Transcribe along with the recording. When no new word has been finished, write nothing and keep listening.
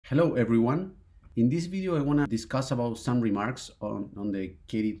Hello everyone. In this video I want to discuss about some remarks on the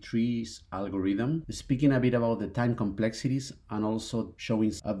KD-trees algorithm, speaking a bit about the time complexities and also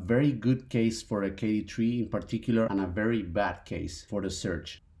showing a very good case for a KD-tree in particular and a very bad case for the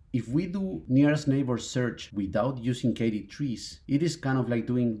search. If we do nearest neighbor search without using KD-trees, it is kind of like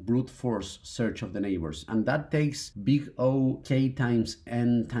doing brute force search of the neighbors, and that takes big O k times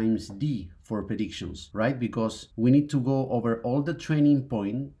n times d for predictions, right? Because we need to go over all the training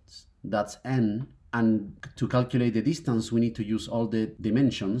points, that's n, and to calculate the distance we need to use all the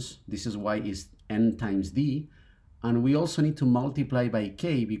dimensions. This is why it's n times d, and we also need to multiply by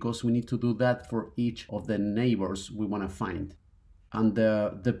k because we need to do that for each of the neighbors we want to find. And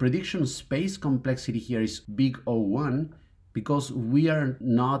the prediction space complexity here is big O1 because we are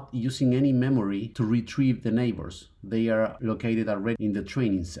not using any memory to retrieve the neighbors. They are located already in the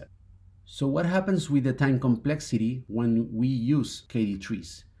training set. So what happens with the time complexity when we use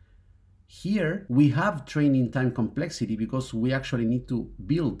KD-trees? Here we have training time complexity because we actually need to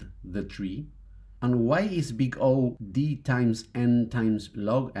build the tree. And why is big O d times n times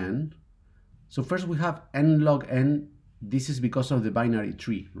log n? So first we have n log n. This is because of the binary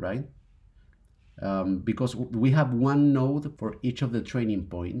tree, right? Because we have one node for each of the training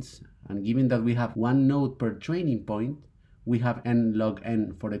points, and given that we have one node per training point, we have n log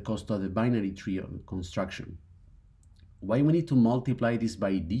n for the cost of the binary tree construction. Why we need to multiply this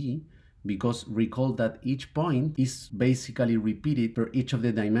by d? Because recall that each point is basically repeated for each of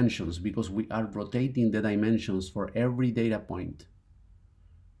the dimensions because we are rotating the dimensions for every data point.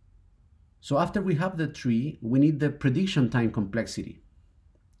 So after we have the tree, we need the prediction time complexity.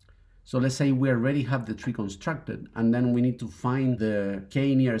 So let's say we already have the tree constructed and then we need to find the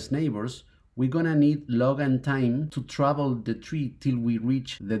k nearest neighbors. We're gonna need log n time to travel the tree till we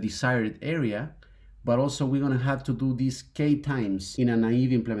reach the desired area, but also we're gonna have to do this k times in a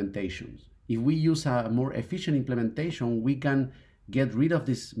naive implementation. If we use a more efficient implementation, we can get rid of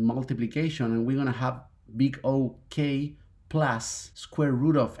this multiplication and we're gonna have big O k plus square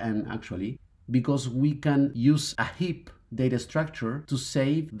root of n actually, because we can use a heap data structure to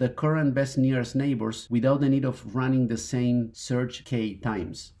save the current best nearest neighbors without the need of running the same search k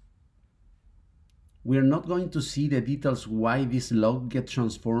times. We're not going to see the details why this log gets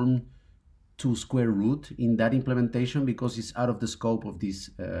transformed to square root in that implementation because it's out of the scope of this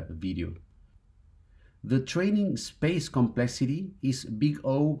video. The training space complexity is big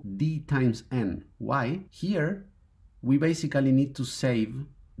O d times n. Why? Here we basically need to save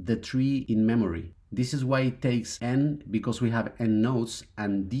the tree in memory. This is why it takes n because we have n nodes,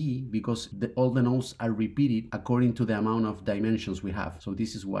 and d because all the nodes are repeated according to the amount of dimensions we have. So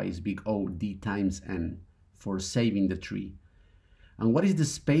this is why it's big O d times n for saving the tree. And what is the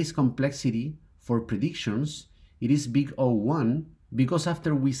space complexity for predictions? It is big O1 because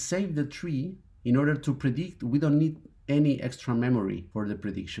after we save the tree, in order to predict, we don't need any extra memory for the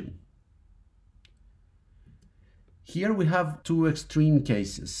prediction. Here we have two extreme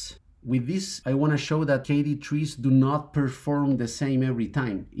cases. With this, I want to show that KD-trees do not perform the same every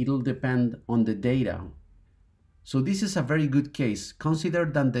time. It'll depend on the data. So this is a very good case. Consider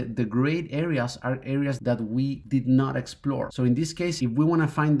that the gray areas are areas that we did not explore. So in this case, if we want to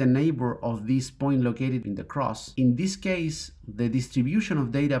find the neighbor of this point located in the cross, in this case, the distribution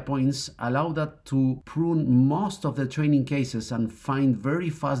of data points allow that to prune most of the training cases and find very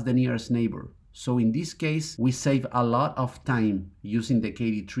fast the nearest neighbor. So in this case, we save a lot of time using the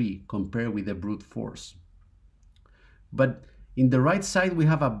KD-tree compared with the brute force. But in the right side, we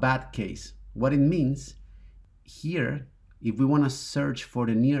have a bad case. What it means, here, if we want to search for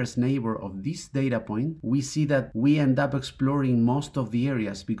the nearest neighbor of this data point, we see that we end up exploring most of the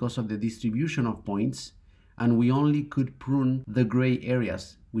areas because of the distribution of points, and we only could prune the gray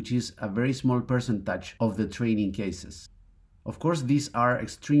areas, which is a very small percentage of the training cases. Of course, these are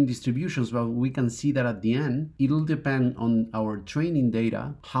extreme distributions, but we can see that at the end, it'll depend on our training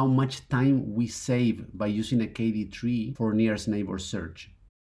data how much time we save by using a KD-tree for nearest neighbor search.